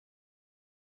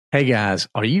Hey guys,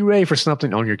 are you ready for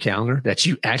something on your calendar that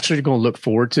you actually are going to look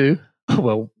forward to?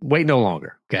 Well, wait no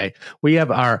longer. Okay. We have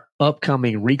our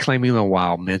upcoming Reclaiming the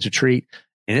Wild men's retreat,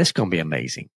 and it's going to be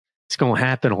amazing. It's going to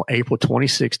happen on April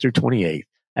 26th through 28th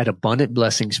at Abundant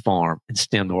Blessings Farm in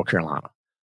Stem, North Carolina.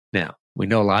 Now, we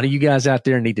know a lot of you guys out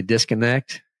there need to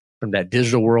disconnect from that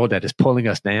digital world that is pulling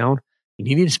us down, and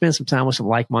you need to spend some time with some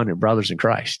like-minded brothers in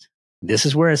Christ. This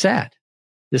is where it's at.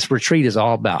 This retreat is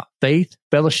all about faith,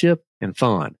 fellowship, and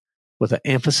fun, with an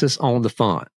emphasis on the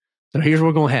fun. So here's what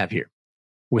we're going to have here.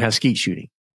 We have skeet shooting,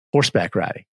 horseback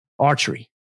riding, archery,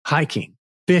 hiking,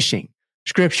 fishing,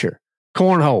 scripture,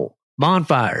 cornhole,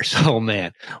 bonfires. Oh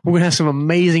man, we're going to have some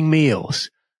amazing meals.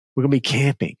 We're going to be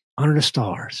camping under the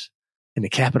stars. And to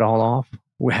cap it all off,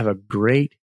 we have a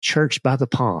great church by the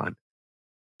pond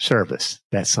service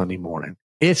that Sunday morning.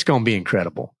 It's going to be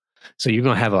incredible. So you're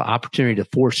going to have an opportunity to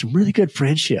forge some really good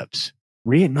friendships,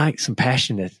 reignite some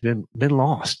passion that's been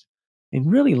lost, and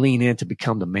really lean in to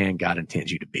become the man God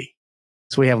intends you to be.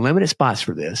 So we have limited spots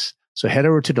for this. So head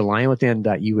over to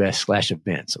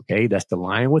thelionwithin.us/events. Okay. That's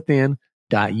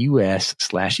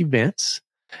thelionwithin.us/events.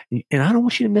 And I don't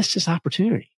want you to miss this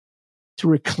opportunity to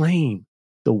reclaim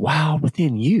the wild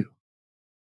within you,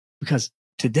 because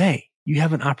today you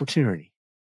have an opportunity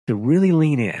to really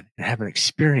lean in and have an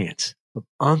experience of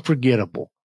unforgettable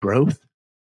growth,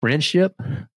 friendship,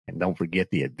 and don't forget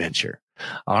the adventure.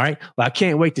 All right. Well, I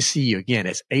can't wait to see you again.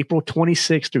 It's April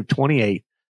 26th through 28th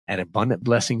at Abundant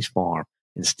Blessings Farm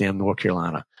in Stem, North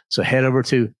Carolina. So head over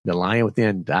to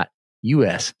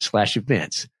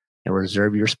thelionwithin.us/events and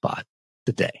reserve your spot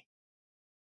today.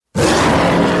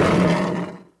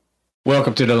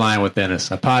 Welcome to The Lion Within Us,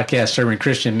 a podcast serving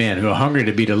Christian men who are hungry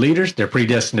to be the leaders they're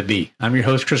predestined to be. I'm your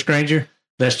host, Chris Granger.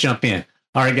 Let's jump in.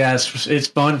 All right, guys, it's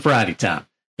Fun Friday time.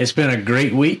 It's been a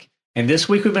great week. And this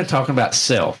week we've been talking about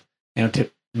self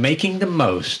and making the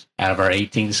most out of our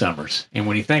 18 summers. And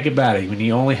when you think about it, when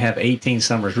you only have 18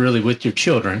 summers really with your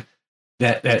children,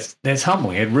 that's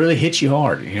humbling. It really hits you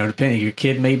hard. You know, depending, your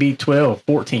kid may be 12,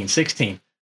 14, 16,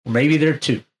 or maybe they're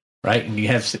 2, right? And you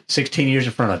have 16 years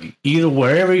in front of you. Either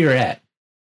wherever you're at,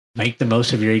 make the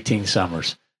most of your 18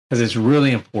 summers, because it's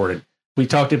really important. We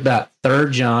talked about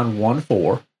 3 John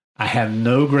 1:4. I have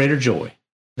no greater joy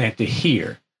than to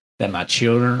hear that my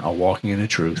children are walking in the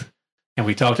truth. And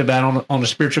we talked about on the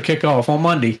spiritual kickoff on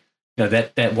Monday, you know,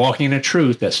 that walking in the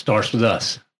truth, that starts with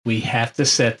us. We have to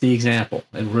set the example.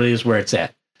 It really is where it's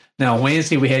at. Now,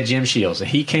 Wednesday, we had Jim Shields.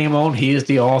 He came on. He is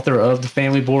the author of the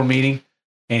Family Board Meeting,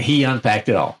 and he unpacked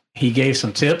it all. He gave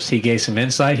some tips. He gave some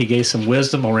insight. He gave some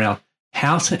wisdom around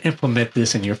how to implement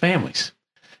this in your families.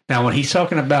 Now, when he's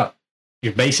talking about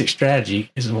your basic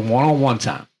strategy, is one-on-one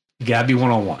time. You got to be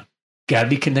one-on-one. Got to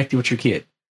be connected with your kid.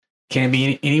 Can't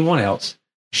be anyone else.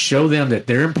 Show them that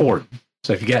they're important.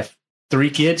 So if you got 3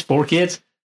 kids, 4 kids,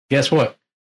 guess what?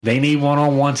 They need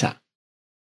one-on-one time.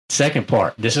 Second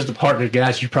part, this is the part that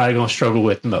guys you're probably going to struggle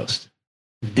with the most.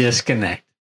 Disconnect.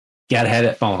 Got to have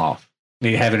that phone off. You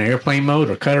need to have it in airplane mode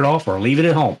or cut it off or leave it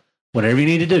at home. Whatever you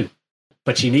need to do.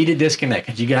 But you need to disconnect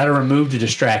because you got to remove the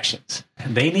distractions.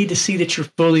 And they need to see that you're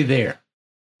fully there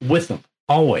with them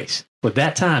always. With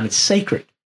that time, it's sacred.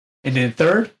 And then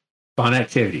third, fun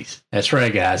activities. That's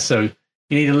right, guys. So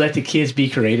you need to let the kids be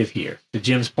creative here. To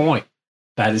Jim's point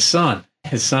about his son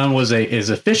is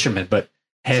a fisherman, but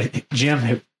had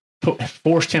Jim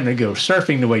forced him to go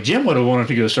surfing the way Jim would have wanted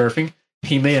to go surfing,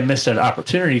 he may have missed that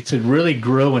opportunity to really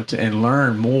grow and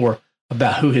learn more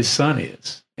about who his son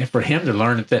is. And for him to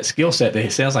learn that skill set, that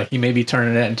it sounds like he may be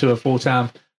turning that into a full-time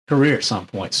career at some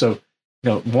point. So,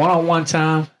 one-on-one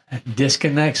time,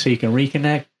 disconnect so you can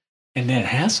reconnect, and then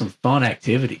have some fun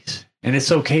activities. And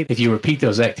it's okay if you repeat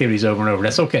those activities over and over.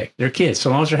 That's okay. They're kids. So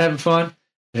long as they're having fun,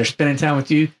 they're spending time with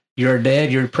you, you're a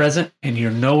dad, you're present, and you're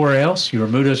nowhere else, you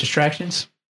remove those distractions,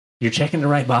 you're checking the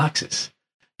right boxes.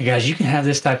 And guys, you can have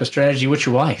this type of strategy with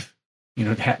your wife.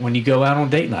 When you go out on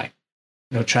date night,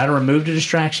 try to remove the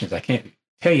distractions. I can't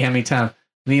tell you how many times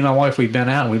me and my wife, we've been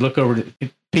out and we look over to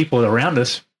people around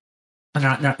us and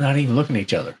they're not even looking at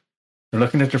each other. They're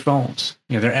looking at their phones.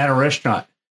 They're at a restaurant,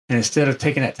 and instead of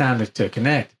taking that time to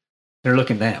connect, they're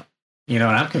looking down. And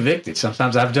I'm convicted.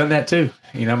 Sometimes I've done that too.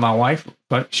 My wife,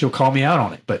 but she'll call me out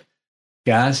on it. But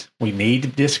guys, we need to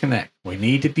disconnect. We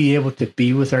need to be able to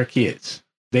be with our kids.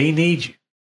 They need you.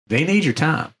 They need your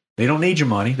time. They don't need your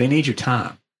money. They need your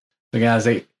time. So guys,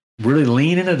 they really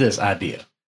lean into this idea.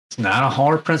 It's not a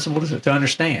hard principle to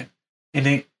understand. And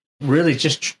then really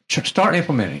just start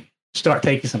implementing. Start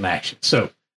taking some action.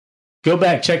 So go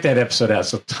back, check that episode out.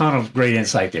 It's a ton of great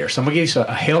insight there. So I'm going to give you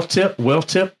a health tip, wealth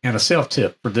tip, and a self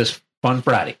tip for this Fun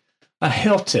Friday. A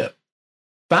health tip.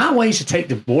 Find ways to take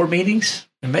the board meetings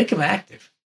and make them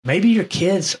active. Maybe your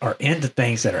kids are into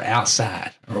things that are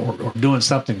outside or doing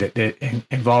something that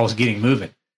involves getting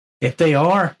moving. If they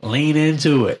are, lean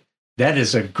into it. That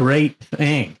is a great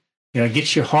thing.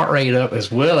 Get your heart rate up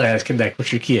as well as connect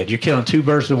with your kid. You're killing two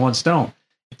birds with one stone.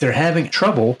 If they're having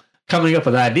trouble coming up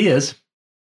with ideas,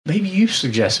 maybe you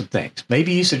suggest some things.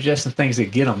 Maybe you suggest some things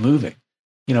that get them moving.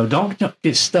 Don't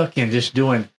get stuck in just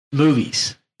doing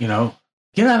movies. Get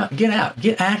out,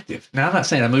 get active. Now, I'm not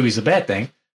saying a movie's a bad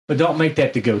thing, but don't make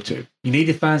that the go-to. You need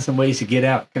to find some ways to get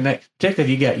out, connect,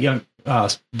 particularly if you got young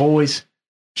boys,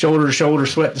 shoulder to shoulder,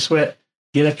 sweat to sweat.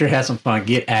 Get up there, have some fun,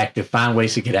 get active, find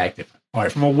ways to get active. All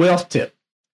right, from a wealth tip,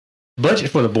 budget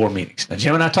for the board meetings. Now,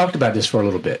 Jim and I talked about this for a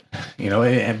little bit,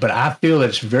 but I feel that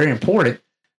it's very important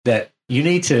that you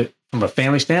need to, from a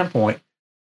family standpoint,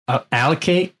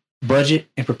 allocate, budget,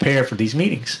 and prepare for these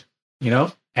meetings.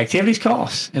 Activities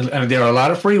cost. And there are a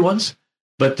lot of free ones,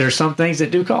 but there's some things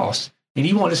that do cost. And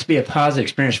you want this to be a positive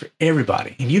experience for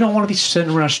everybody. And you don't want to be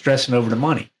sitting around stressing over the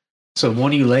money. So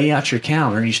when you lay out your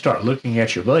calendar and you start looking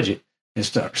at your budget and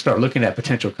start looking at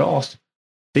potential costs,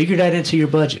 figure that into your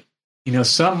budget.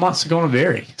 Some months are going to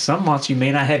vary. Some months you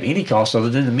may not have any cost other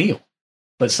than the meal.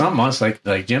 But some months, like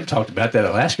Jim talked about, that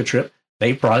Alaska trip,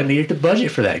 they probably needed to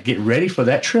budget for that. Get ready for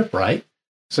that trip, right?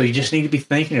 So you just need to be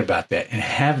thinking about that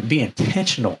and be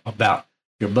intentional about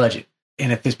your budget.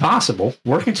 And if it's possible,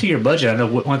 work into your budget. I know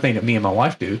one thing that me and my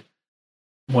wife do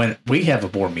when we have a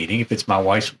board meeting, if it's my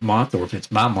wife's month or if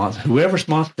it's my month, whoever's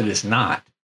month that it's not,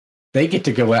 they get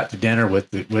to go out to dinner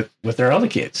with their other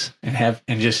kids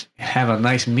and just have a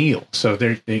nice meal. So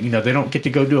they don't get to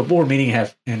go do a board meeting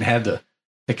and have the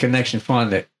connection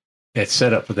fund that's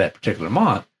set up for that particular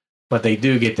month, but they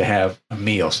do get to have a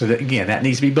meal. So that, again, that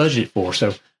needs to be budgeted for.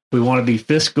 So we want to be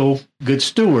fiscal, good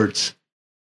stewards.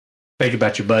 Think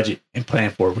about your budget and plan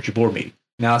for it with your board meeting.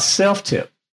 Now, a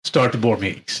self-tip, start the board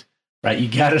meetings, right? You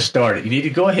got to start it. You need to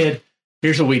go ahead.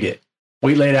 Here's what we did.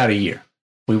 We laid out a year.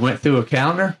 We went through a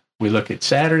calendar. We looked at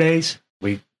Saturdays.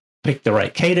 We picked the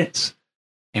right cadence,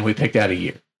 and we picked out a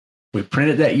year. We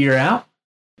printed that year out.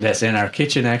 That's in our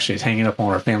kitchen. Actually, it's hanging up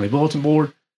on our family bulletin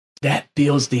board. That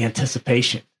builds the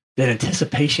anticipation. That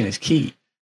anticipation is key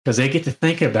because they get to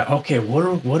thinking about, okay,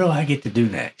 what do I get to do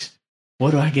next?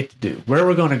 What do I get to do? Where are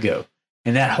we going to go?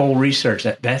 And that whole research,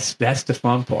 that's the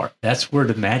fun part. That's where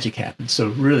the magic happens. So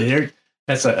really,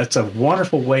 it's a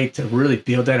wonderful way to really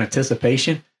build that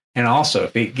anticipation. And also,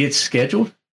 if it gets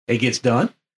scheduled, it gets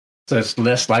done. So it's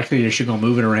less likely that you're going to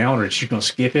move it around or that you're going to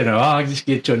skip it. Or, I'll just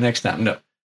get to it next time. No.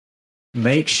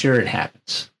 Make sure it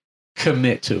happens.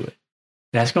 Commit to it.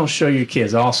 That's going to show your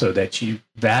kids also that you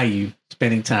value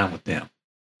spending time with them.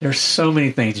 There's so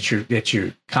many things that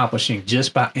you're accomplishing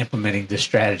just by implementing this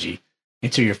strategy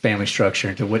into your family structure,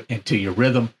 into your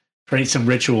rhythm. Create some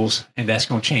rituals, and that's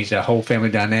going to change that whole family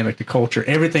dynamic, the culture.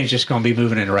 Everything's just going to be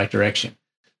moving in the right direction.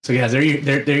 So, guys, they're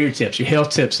your tips. Your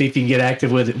health tips, see if you can get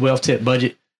active with it. Wealth tip,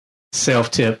 budget.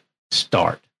 Self tip,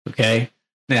 start. Okay?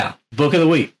 Now, book of the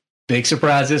week. Big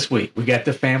surprise this week. We got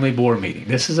the family board meeting.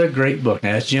 This is a great book.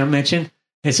 Now, as Jim mentioned,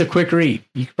 it's a quick read.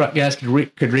 You guys could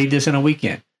read this in a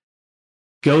weekend.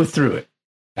 Go through it.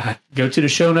 Go to the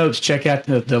show notes. Check out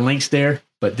the links there.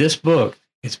 But this book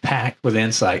is packed with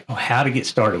insight on how to get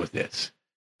started with this.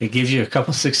 It gives you a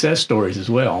couple of success stories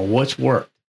as well on what's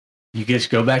worked. You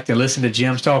just go back and listen to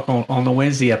Jim's talk on the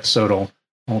Wednesday episode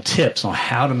on tips on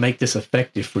how to make this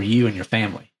effective for you and your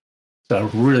family. So I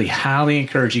really highly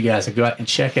encourage you guys to go out and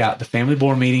check out the family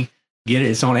board meeting. Get it.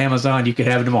 It's on Amazon. You could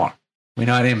have it tomorrow. We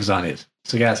know what Amazon is.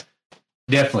 So, guys,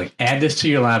 definitely add this to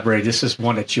your library. This is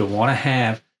one that you'll want to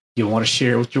have. You'll want to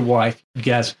share it with your wife. You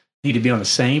guys need to be on the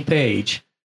same page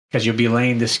because you'll be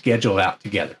laying this schedule out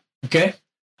together. Okay?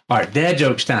 All right, dad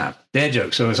jokes time. Dad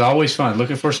jokes. So it's always fun.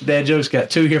 Looking for some dad jokes. Got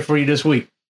 2 here for you this week.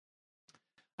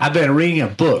 I've been reading a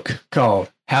book called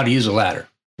How to Use a Ladder.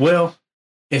 Well,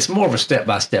 it's more of a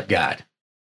step-by-step guide.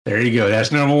 There you go.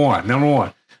 That's number one.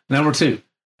 Number 2,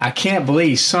 I can't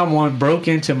believe someone broke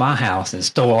into my house and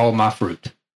stole all my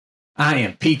fruit. I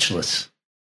am peachless.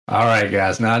 All right,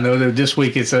 guys. Now, I know that this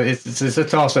week it's a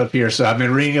toss-up here. So I've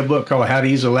been reading a book called How to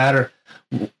Use a Ladder.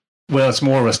 Well, it's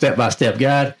more of a step-by-step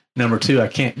guide. Number 2, I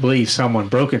can't believe someone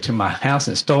broke into my house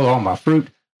and stole all my fruit.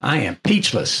 I am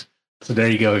peachless. So there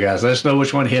you go, guys. Let us know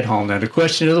which one hit home. Now, the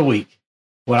question of the week,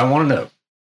 what I want to know,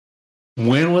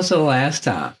 when was the last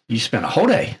time you spent a whole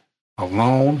day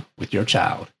alone with your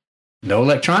child? No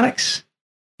electronics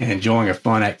and enjoying a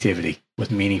fun activity with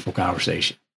meaningful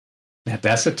conversation. Now, if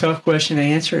that's a tough question to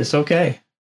answer, it's okay.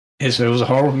 It was a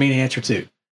hard one for me to answer too.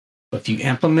 But if you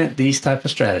implement these type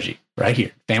of strategy right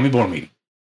here, family board meeting,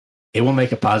 it will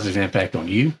make a positive impact on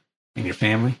you and your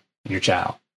family and your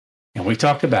child. And we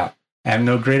talked about having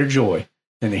no greater joy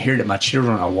than to hear that my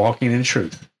children are walking in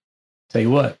truth. Tell you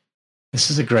what,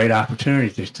 this is a great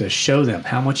opportunity to show them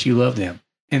how much you love them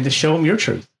and to show them your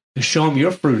truth, to show them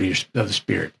your fruit of the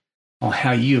Spirit on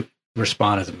how you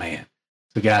respond as a man.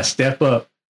 So guys, step up,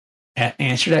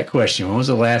 answer that question. When was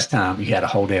the last time you had a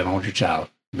whole day alone with your child?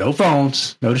 No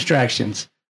phones, no distractions,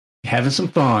 having some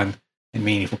fun and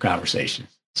meaningful conversations.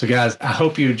 So guys, I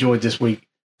hope you enjoyed this week.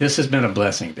 This has been a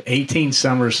blessing. The 18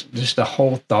 summers, just the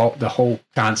whole thought, the whole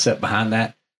concept behind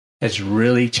that has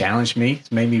really challenged me.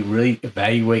 It's made me really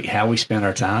evaluate how we spend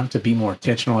our time, to be more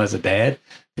intentional as a dad,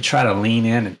 to try to lean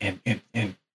in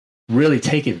and really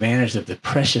take advantage of the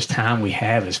precious time we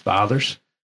have as fathers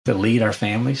to lead our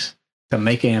families, to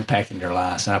make an impact in their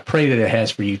lives. And I pray that it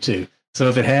has for you too. So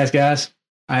if it has, guys,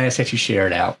 I ask that you share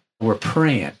it out. We're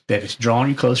praying that it's drawing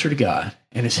you closer to God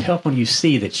and it's helping you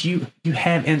see that you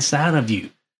have inside of you.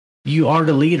 You are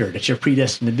the leader that you're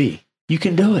predestined to be. You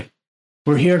can do it.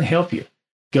 We're here to help you.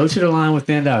 Go to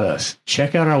thelionwithin.us.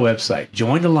 Check out our website.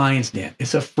 Join the Lion's Den.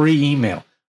 It's a free email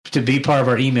to be part of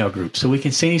our email group so we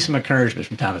can send you some encouragement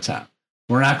from time to time.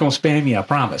 We're not going to spam you, I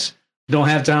promise. We don't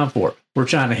have time for it. We're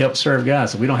trying to help serve God,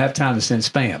 so we don't have time to send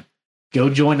spam.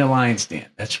 Go join the Lion's Den.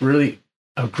 That's really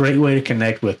a great way to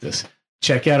connect with us.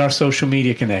 Check out our social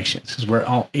media connections.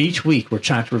 Each week we're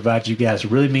trying to provide you guys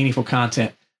really meaningful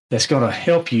content that's going to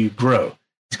help you grow.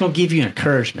 It's going to give you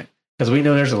encouragement because we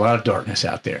know there's a lot of darkness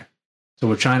out there. So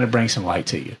we're trying to bring some light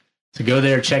to you. So go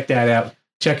there, check that out.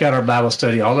 Check out our Bible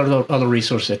study, all our other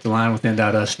resources at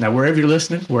thelionwithin.us. Now, wherever you're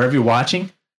listening, wherever you're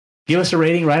watching, give us a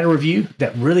rating, write a review.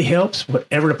 That really helps,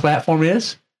 whatever the platform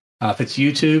is. If it's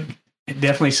YouTube,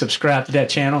 definitely subscribe to that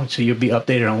channel so you'll be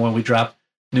updated on when we drop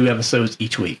new episodes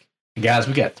each week. And guys,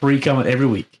 we got 3 coming every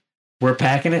week. We're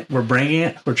packing it. We're bringing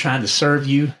it. We're trying to serve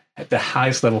you at the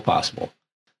highest level possible.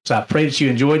 So I pray that you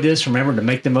enjoyed this. Remember to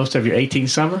make the most of your 18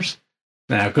 summers.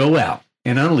 Now go out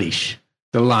and unleash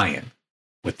the lion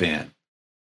within.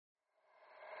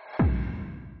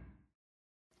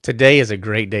 Today is a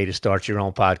great day to start your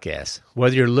own podcast.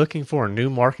 Whether you're looking for a new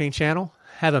marketing channel,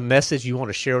 have a message you want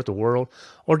to share with the world,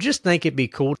 or just think it'd be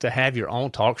cool to have your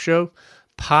own talk show,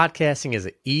 podcasting is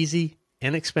an easy,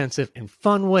 inexpensive, and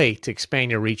fun way to expand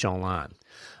your reach online.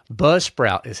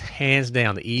 Buzzsprout is hands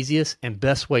down the easiest and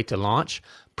best way to launch,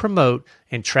 promote,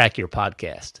 and track your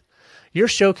podcast. Your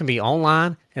show can be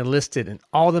online and listed in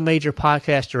all the major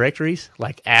podcast directories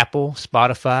like Apple,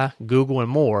 Spotify, Google, and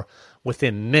more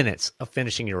within minutes of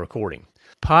finishing your recording.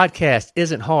 Podcast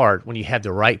isn't hard when you have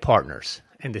the right partners,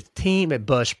 and the team at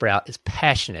Buzzsprout is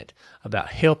passionate about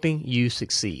helping you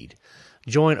succeed.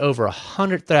 Join over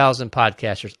 100,000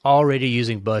 podcasters already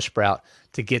using Buzzsprout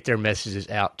to get their messages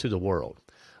out to the world.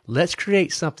 Let's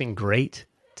create something great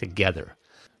together.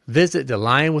 Visit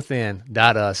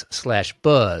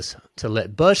thelionwithin.us/buzz to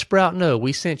let Buzzsprout know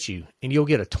we sent you, and you'll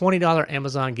get a $20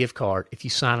 Amazon gift card if you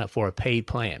sign up for a paid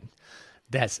plan.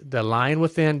 That's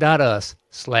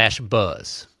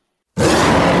thelionwithin.us/buzz.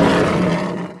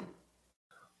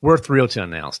 We're thrilled to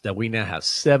announce that we now have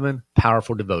 7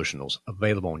 powerful devotionals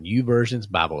available on YouVersion's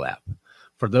Bible app.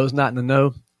 For those not in the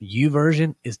know,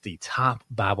 YouVersion is the top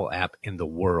Bible app in the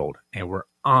world, and we're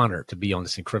honored to be on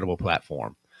this incredible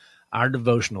platform. Our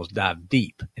devotionals dive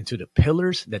deep into the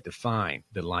pillars that define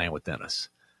the lion within us: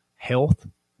 health,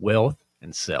 wealth,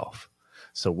 and self.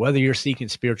 So whether you're seeking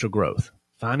spiritual growth,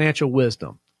 financial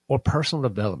wisdom, or personal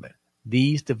development,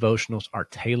 these devotionals are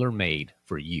tailor-made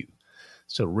for you.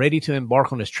 So ready to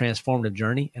embark on this transformative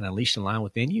journey and unleash the lion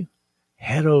within you?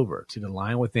 Head over to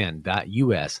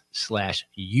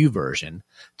thelionwithin.us/YouVersion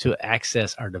to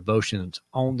access our devotions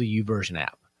on the YouVersion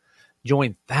app.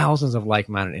 Join thousands of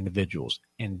like-minded individuals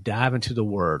and dive into the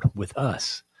Word with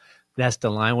us. That's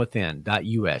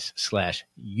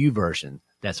thelionwithin.us/YouVersion.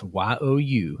 That's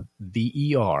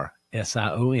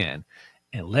YOUVERSION.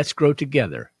 And let's grow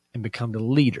together and become the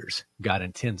leaders God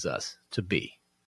intends us to be.